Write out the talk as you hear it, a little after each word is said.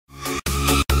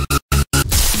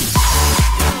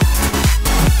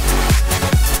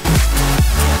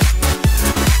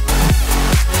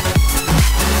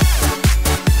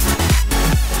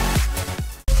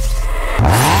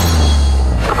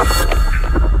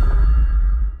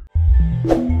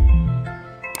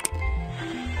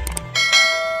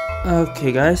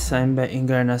Okay guys, I'm back in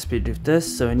Garena Speed Drifters.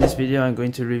 So in this video I'm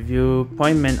going to review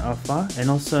Pointman Alpha,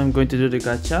 and also I'm going to do the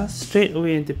gacha straight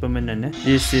away into permanent.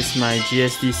 This is my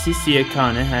GSD CC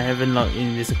account. I haven't logged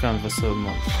in this account for so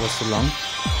long.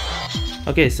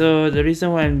 Okay, so the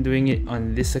reason why I'm doing it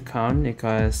on this account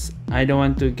because I don't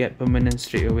want to get permanent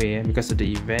straight away because of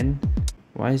the event.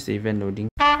 Why is the event loading?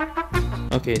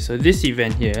 Okay, so this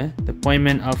event here, the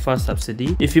Pointman Alpha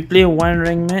subsidy. If you play one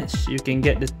rank match, you can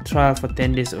get the trial for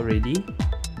 10 days already.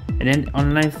 And then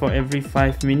online for every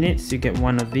 5 minutes, you get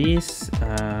one of these.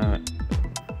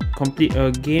 Complete a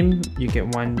game, you get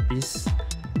one piece.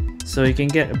 So you can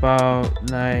get about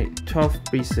like 12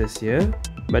 pieces here.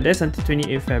 But that's until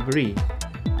 28 February.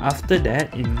 After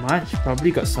that, in March,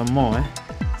 probably got some more.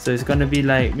 So it's gonna be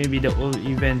like maybe the old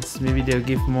events, maybe they'll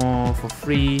give more for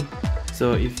free.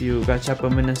 So if you gacha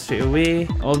permanent straight away,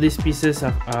 all these pieces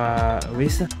are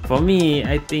waste. For me,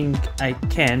 I think I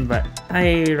can, but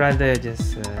I rather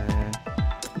just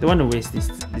don't want to waste this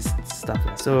stuff.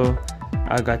 So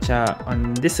I'll gacha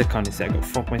on this account. I got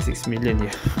 4.6 million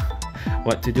here.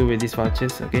 What to do with these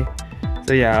vouchers? Okay.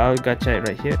 So yeah, I'll gacha it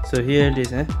right here. So here it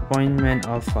is, Pointman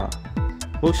Alpha.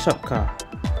 Workshop car.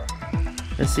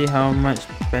 Let's see how much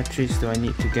batteries do I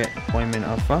need to get Pointman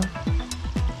Alpha.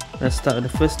 Let's start with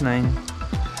the first 9.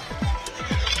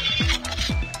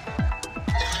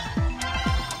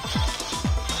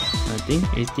 I think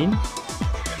 18.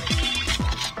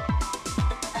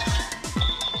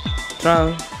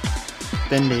 Trial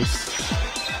 10 days.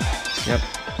 Yep.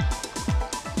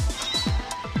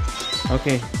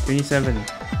 Okay, 27.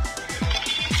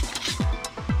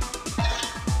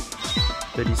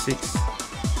 36.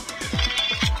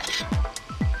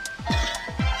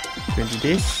 20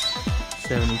 days.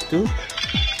 72.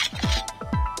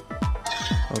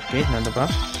 Okay, another bar.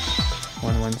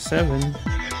 117.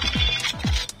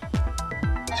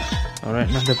 Alright,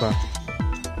 another bar.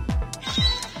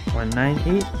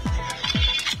 198.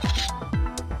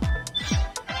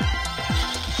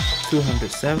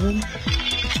 207.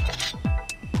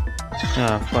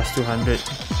 Of course 200.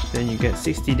 Then you get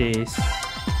 60 days.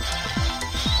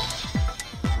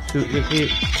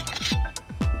 288.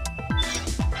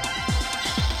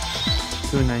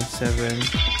 297.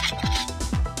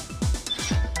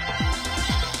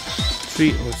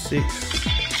 306.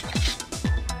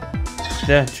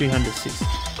 There, 306.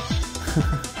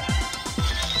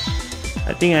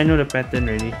 I think I know the pattern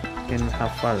already. Can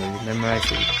have far already,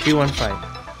 memorize it. 315.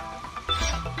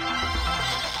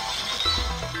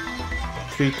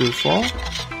 324.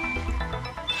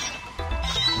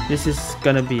 This is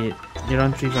gonna be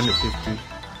around 350.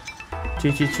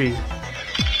 333.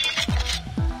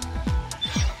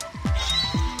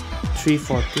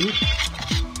 340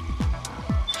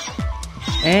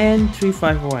 and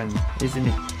 351, isn't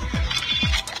it?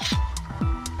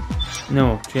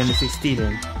 No, 360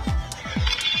 then.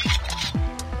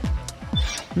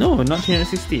 No, not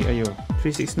 360. Ayo,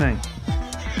 369.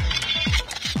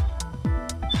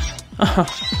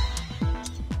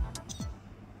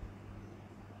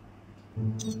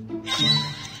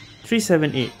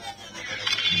 378.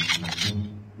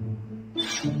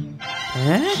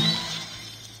 Huh?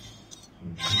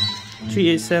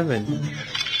 387.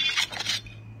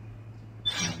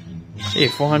 Hey,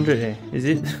 400 is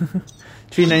it?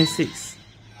 396.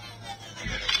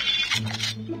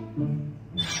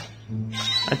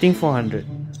 I think 400.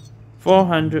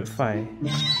 405.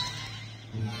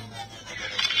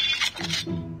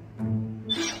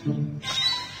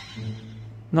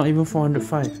 Not even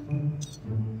 405.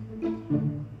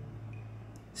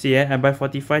 See, I buy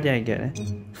 45, then I get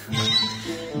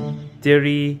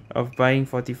Theory of buying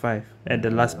 45 at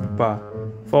the last bar.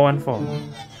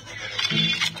 414.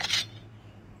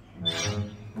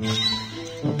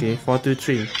 Okay,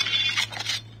 423.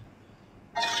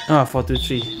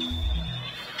 423.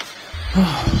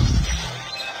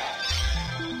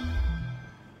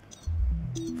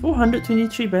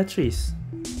 423 batteries.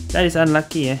 That is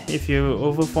unlucky. If you're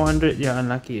over 400, you're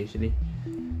unlucky actually.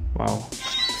 Wow.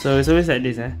 So it's always like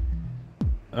this.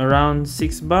 Around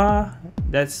 6 bar,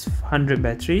 that's 100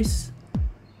 batteries.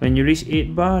 When you reach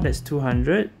 8 bar, that's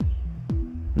 200.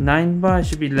 9 bar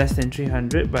should be less than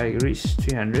 300, but I reached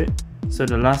 300. So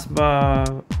the last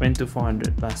bar went to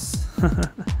 400 plus.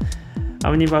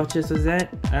 How many vouchers was that?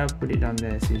 I'll put it down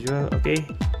there as usual.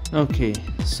 Okay,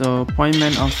 so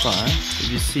Pointman Alpha,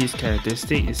 if you see its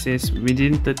characteristic, it says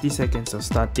within 30 seconds of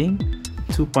starting,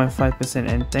 2.5%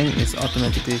 end tank is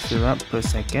automatically filled up per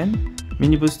second.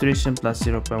 Mini boost duration plus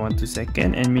 0.12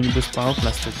 second, and mini boost power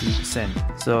plus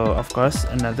 13%. So of course,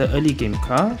 another early game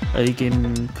car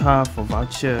for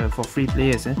voucher for free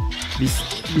players.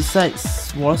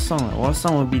 Besides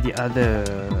Warsong will be the other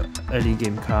early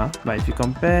game car. But if you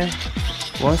compare,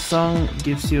 Warsong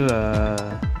gives you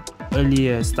a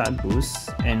earlier start boost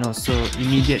and also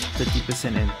immediate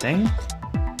 30% and tank.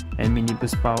 And mini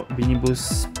boost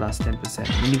plus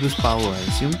 10%. Mini boost power, I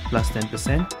assume, plus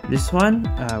 10%. This one,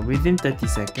 within 30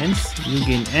 seconds, you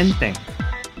gain N tank,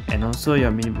 and also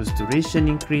your mini boost duration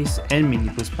increase and mini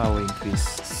boost power increase.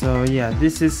 So yeah,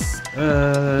 this is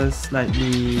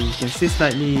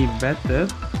slightly better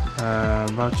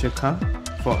voucher car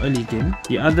for early game.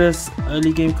 The others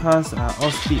early game cars are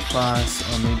all speed pass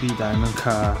or maybe diamond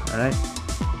car, alright.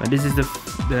 But this is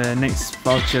the next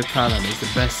voucher car that is the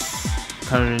best.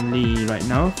 Currently right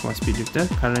now for Speedrifter,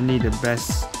 currently the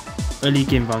best early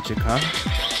game voucher car,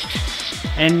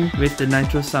 and with the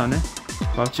nitro sound,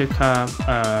 voucher car,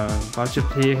 voucher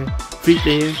player, free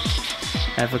player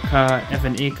have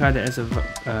an A car that has a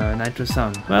nitro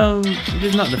sound. Well, it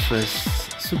is not the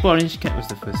first. Super Orange Cat was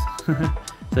the first.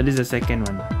 So this is the second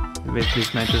one with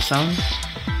this nitro sound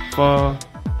for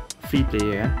free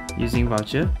player using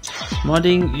voucher.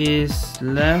 Modding is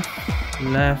left,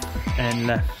 and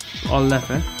left. All left,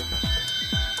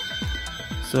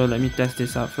 So let me test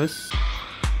this out first.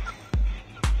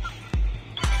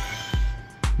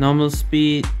 Normal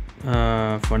speed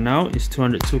for now is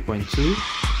 202.2.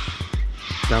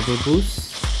 Double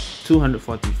boost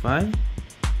 245.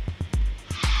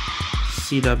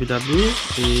 CWW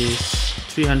is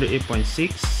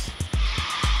 308.6.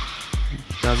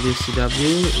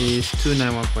 WCW is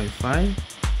 291.5.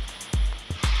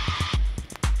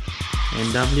 and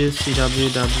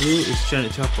WCWW is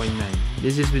 312.9.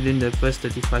 This is within the first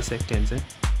 35 seconds.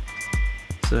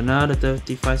 So now the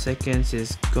 35 seconds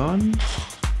is gone.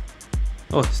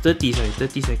 Oh, it's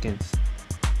 30 seconds.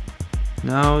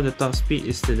 Now the top speed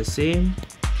is still the same.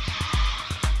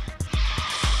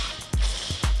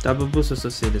 Double boost also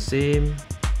still the same.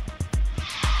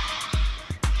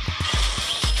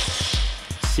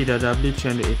 CWW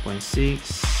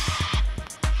 308.6.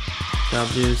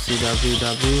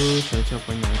 WCWW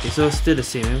 22.9. Okay, so still the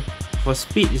same. For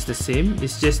speed is the same.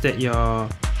 It's just that your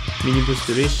mini boost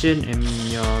duration and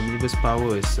your mini boost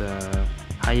power is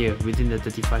higher within the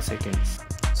 35 seconds.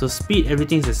 So speed,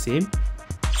 everything's the same.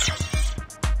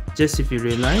 Just if you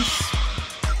realize,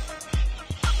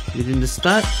 within the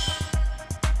start,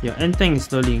 your end tank is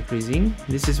slowly increasing.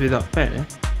 This is without pet.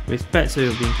 With pet, so it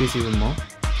will be increased even more.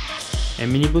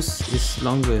 And mini boost is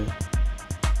longer.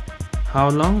 How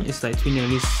long? It's like 20 at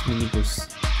least mini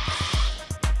boost.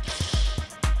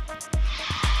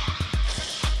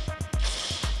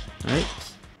 Right.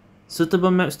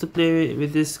 Suitable maps to play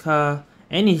with this car.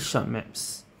 Any short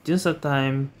maps. Dunes of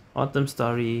Time, Autumn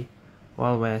Story,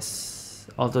 Wild West.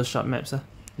 All those short maps.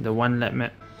 The one lap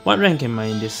map. What rank am I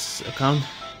in this account?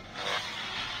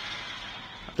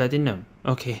 Platinum.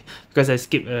 Okay. Because I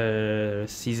skipped a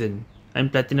season. I'm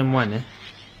Platinum 1.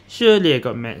 Surely I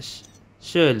got matched.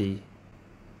 Surely.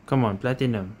 Come on,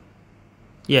 Platinum.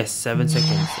 Yes, 7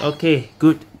 seconds. Okay,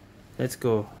 good. Let's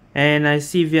go. And I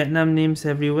see Vietnam names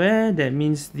everywhere. That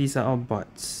means these are all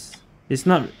bots. It's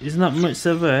not merge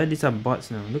server. These are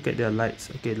bots now. Look at their lights.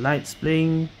 Okay, lights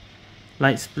playing.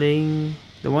 Lights playing.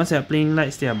 The ones that are playing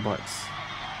lights, they are bots.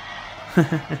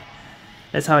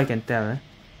 That's how I can tell.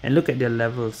 And look at their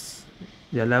levels.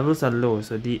 Their levels are low,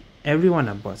 so everyone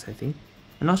are bots, I think.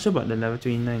 I'm not sure about the level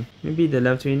 29. Maybe the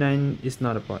level 29 is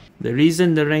not a bot. The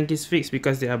reason the rank is fixed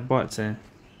because they are bots.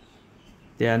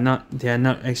 They are not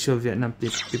actual Vietnam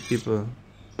people.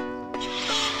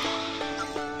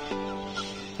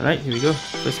 Alright, here we go.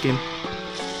 First game.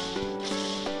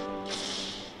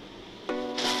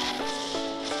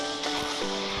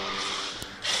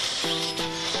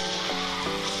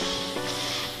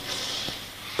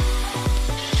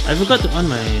 I forgot to on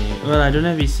my... Well, I don't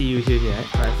have ECU here yet,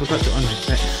 but I forgot to on my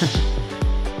track.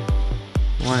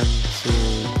 1, 2,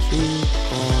 3,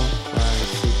 4, 5,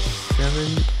 6,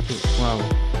 7, 8. Wow.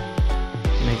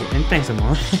 And I get 10 tanks or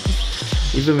more.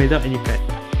 Even without any pet.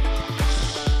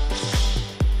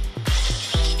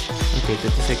 Okay,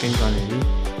 30 seconds gone already.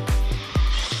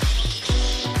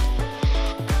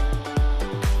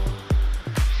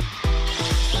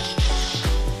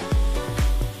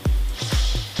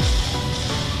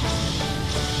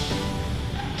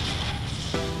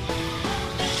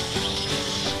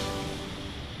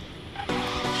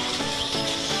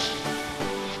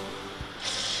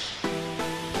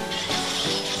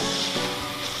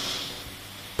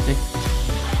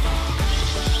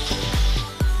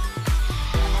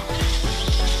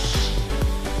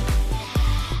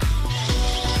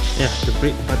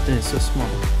 brake button is so small.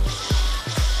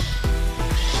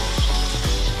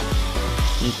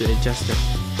 Need to adjust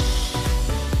that.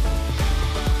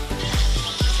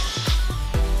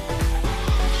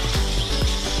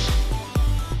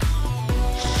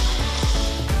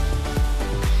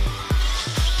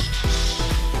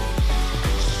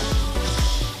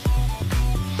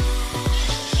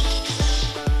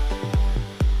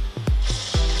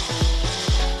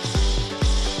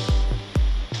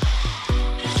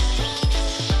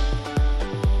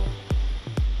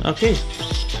 Okay.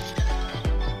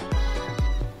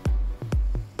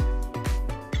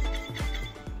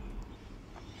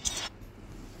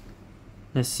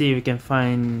 Let's see if we can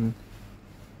find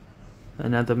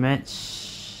another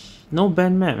match. No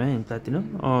band map in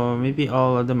Platinum, or maybe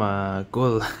all of them are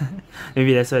gold.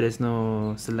 Maybe that's why there's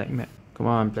no select map. Come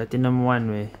on, Platinum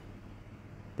 1 way.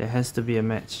 There has to be a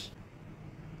match.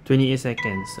 28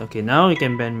 seconds. Okay, now we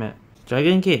can band map.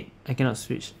 Dragon Cake. I cannot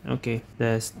switch. Okay.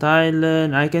 There's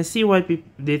Thailand. I can see why people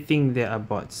they think there are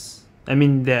bots. I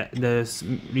mean that the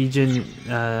region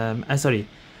sorry.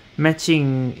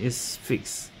 Matching is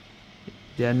fixed.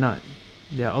 They are not.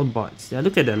 They are all bots. Yeah,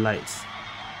 look at the lights.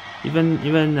 Even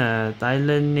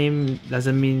Thailand name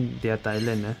doesn't mean they are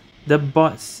Thailand. The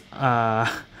bots are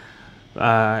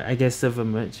I guess server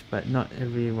merge, but not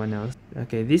everyone else.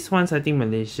 Okay, these ones I think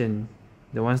Malaysian.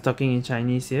 The ones talking in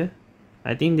Chinese here,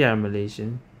 I think they are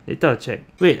Malaysian. Later I'll check.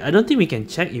 Wait, I don't think we can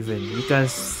check even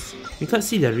because we can't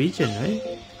see the region, right?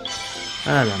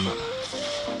 Alamak.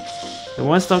 The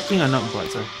ones talking are not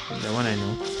bots. That one I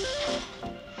know.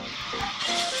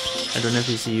 I don't know if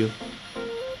you see you.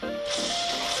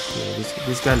 Yeah,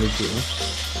 this guy legit.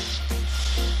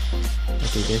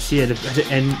 Okay, you can see at the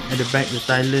end, at the back, the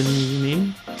Thailand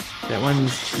name. That one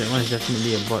is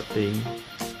definitely a bot thing.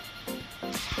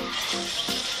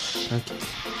 Okay.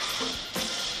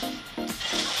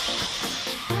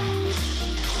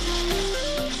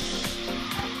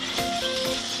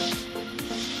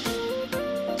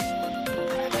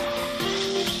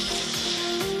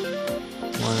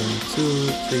 One, two,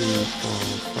 three, four,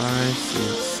 five,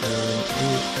 six, seven,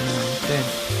 8, 9, 10.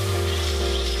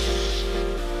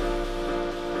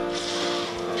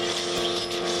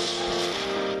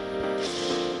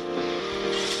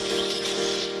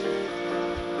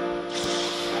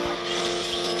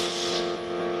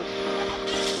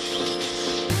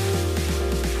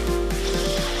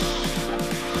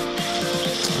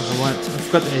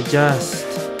 I've got to adjust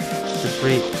the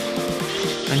brake.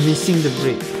 I'm missing the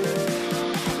brake.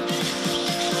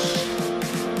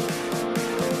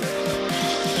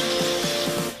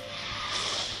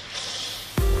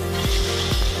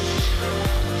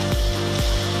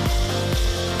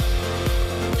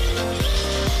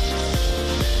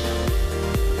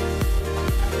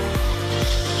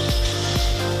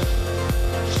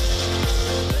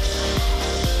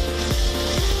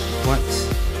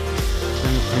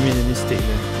 I made a mistake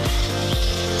there.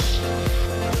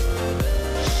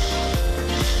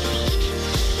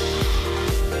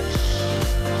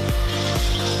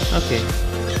 Okay.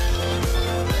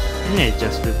 Let me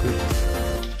adjust real quick.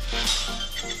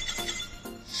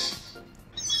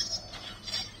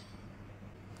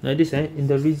 Like this, in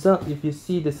the result, if you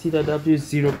see the CW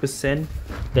 0%,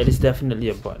 that is definitely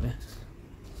a bot.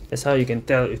 That's how you can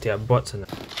tell if they are bots or not.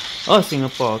 Oh,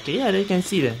 Singapore. Okay, yeah, you can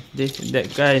see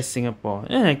that guy is Singapore.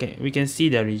 And we can see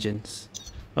their regions.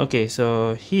 Okay,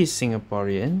 so he's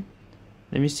Singaporean.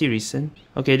 Let me see recent.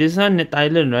 Okay, this one in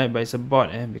Thailand, right? But it's a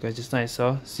bot, because just now I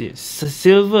saw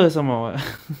silver somehow.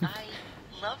 I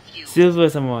love you. Silver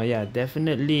somehow, yeah,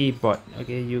 definitely bot.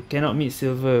 Okay, you cannot meet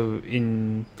silver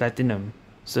in platinum,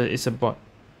 so it's a bot.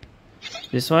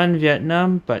 This one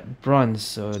Vietnam, but bronze,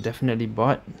 so definitely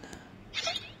bot.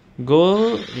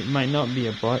 Gold, it might not be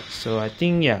a bot, so I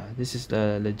think yeah, this is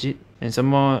the legit. And some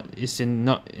more is in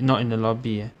not in the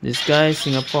lobby. This guy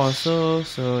Singapore,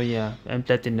 so yeah, and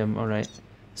platinum. All right,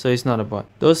 so it's not a bot.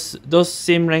 Those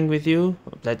same rank with you,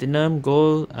 platinum,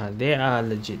 gold, they are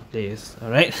legit players. All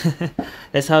right,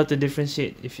 that's how to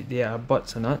differentiate if they are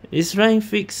bots or not. Is rank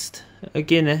fixed?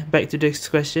 Again, back to this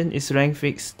question: is rank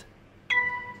fixed?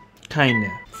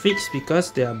 Kinda fixed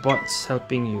because there are bots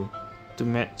helping you to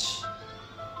match.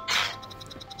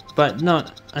 But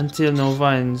not until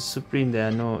Nova and Supreme. There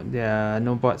are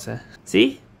no bots.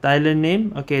 See, Thailand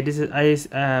name. Okay, this is I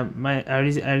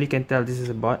really can tell this is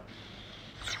a bot.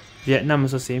 Vietnam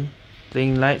also same.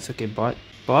 Playing lights. Okay, bot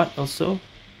also.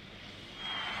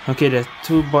 Okay, there's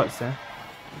two bots.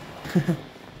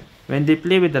 When they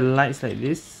play with the lights like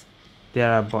this, they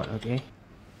are a bot. Okay.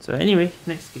 So anyway,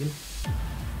 next game.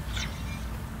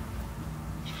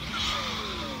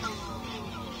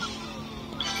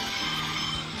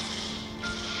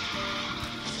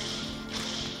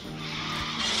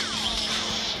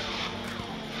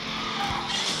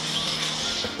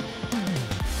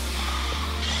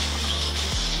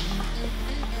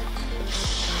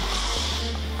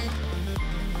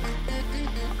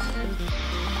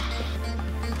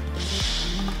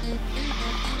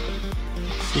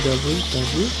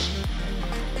 CW.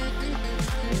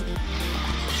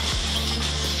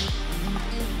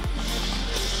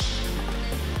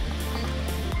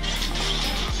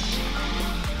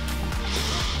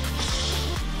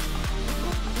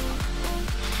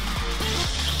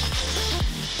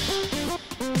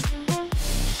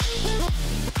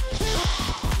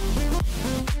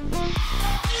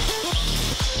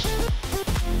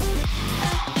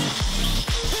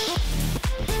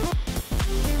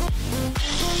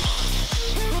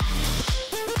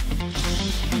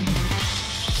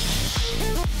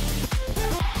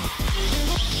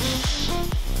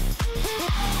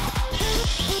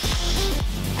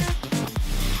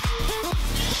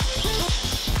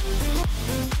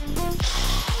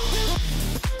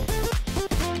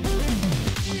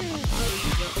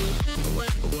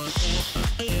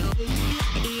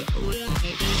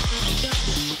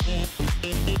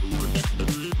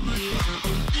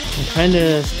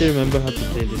 Kinda still remember how to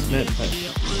play this map, but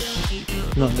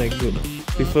not that good.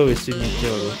 Prefer with Swing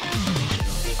Meteor.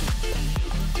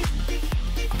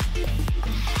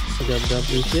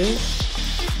 CW here.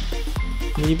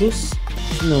 Mini boost?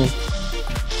 No.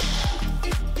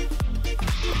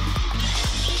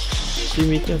 Swing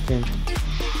Meteor can.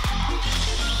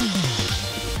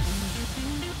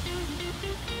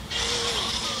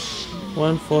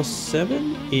 One four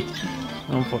seven 8.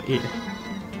 148.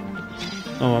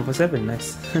 Oh, 147,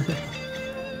 nice.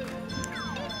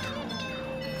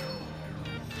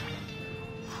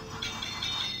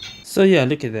 So yeah,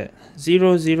 look at that.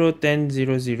 0, 0, 10,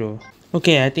 0, 0.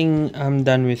 Okay, I think I'm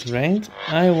done with rank.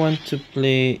 I want to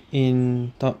play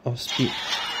in top of speed.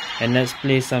 And let's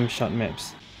play some short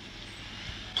maps.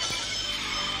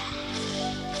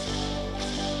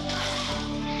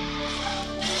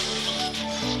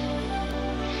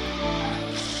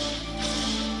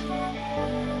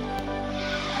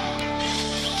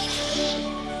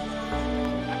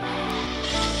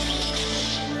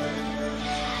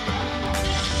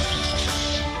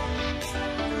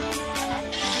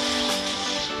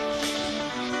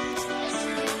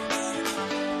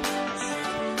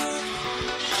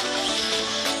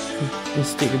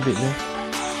 Let's take a bit there.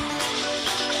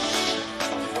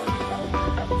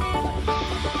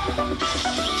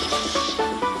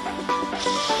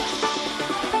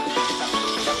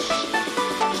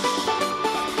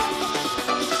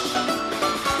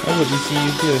 How would you see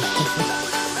you here?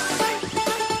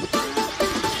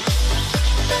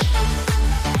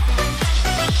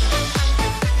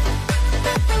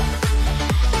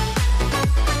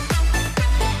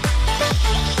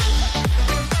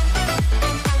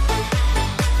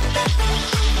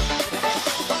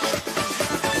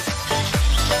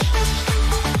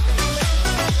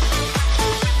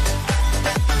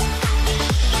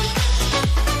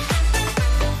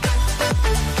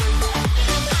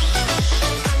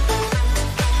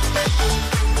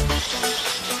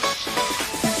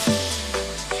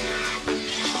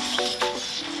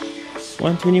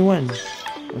 $121.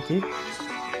 Okay.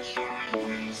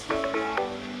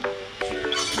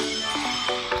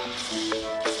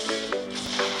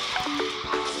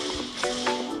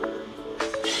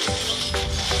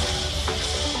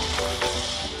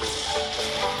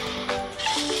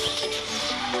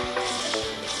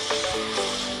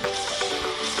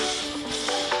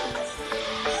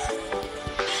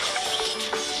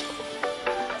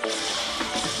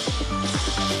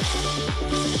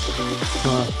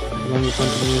 Wah, long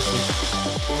continuous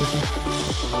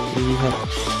really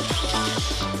helps.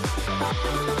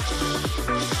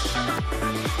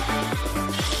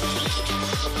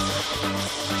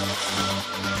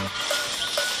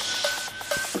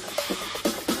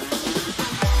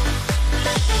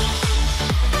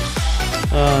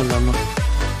 Ah, lama.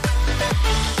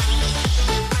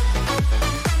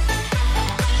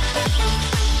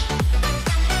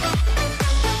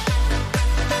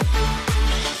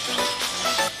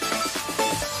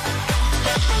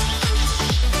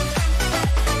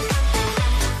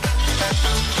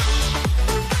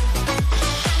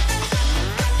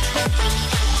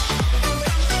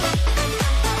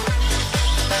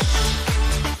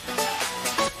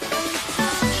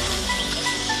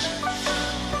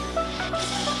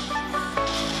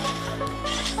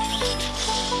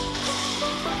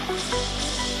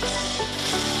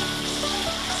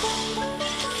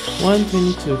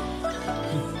 $122.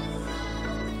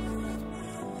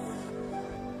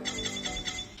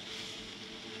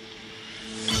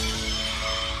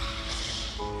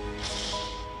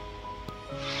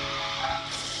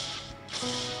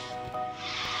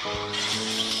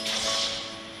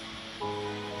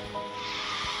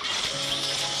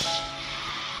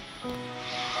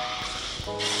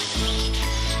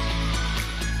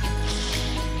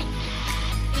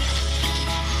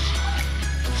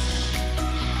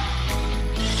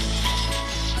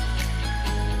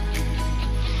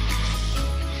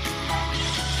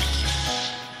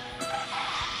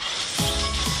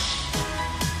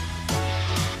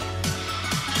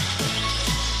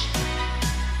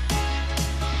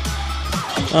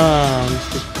 Ah,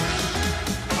 mistake.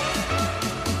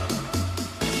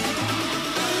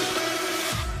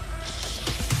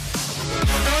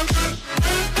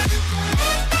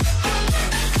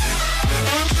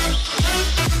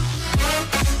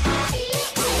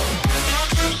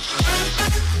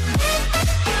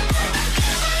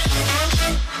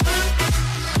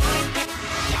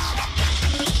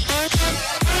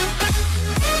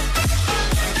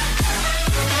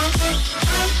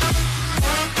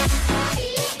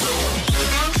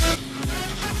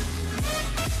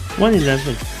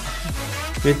 $111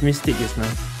 with Mystic is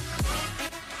now.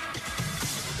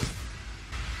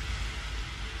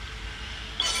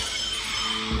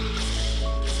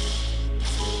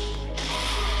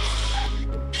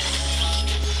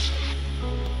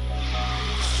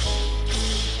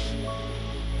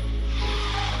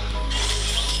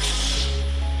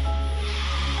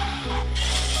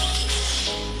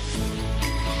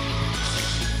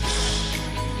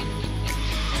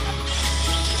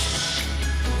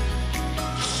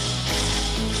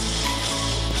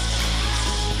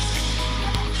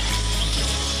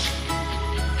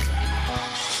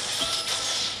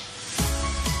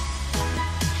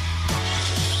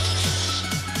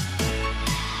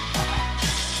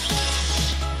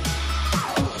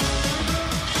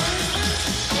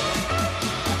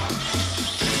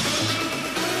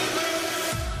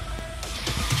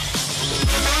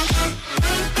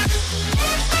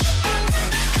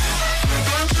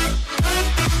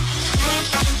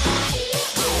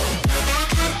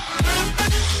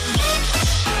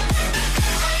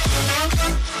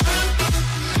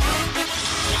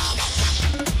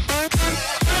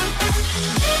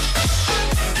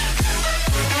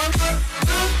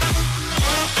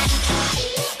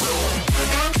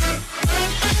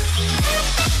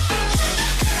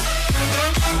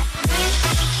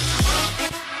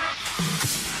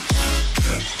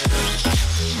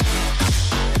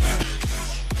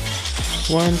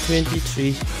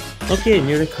 $123. Okay,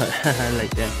 new record. I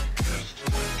like that.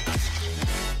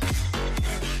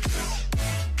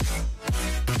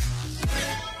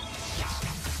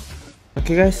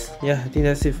 Okay guys, yeah, I think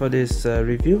that's it for this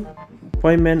review.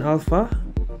 Pointman Alpha,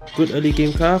 good early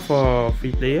game car for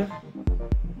free player.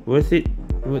 Worth it,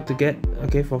 worth to get.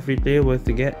 Okay, for free player, worth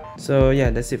to get. So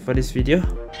yeah, that's it for this video.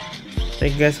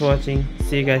 Thank you guys for watching.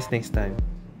 See you guys next time.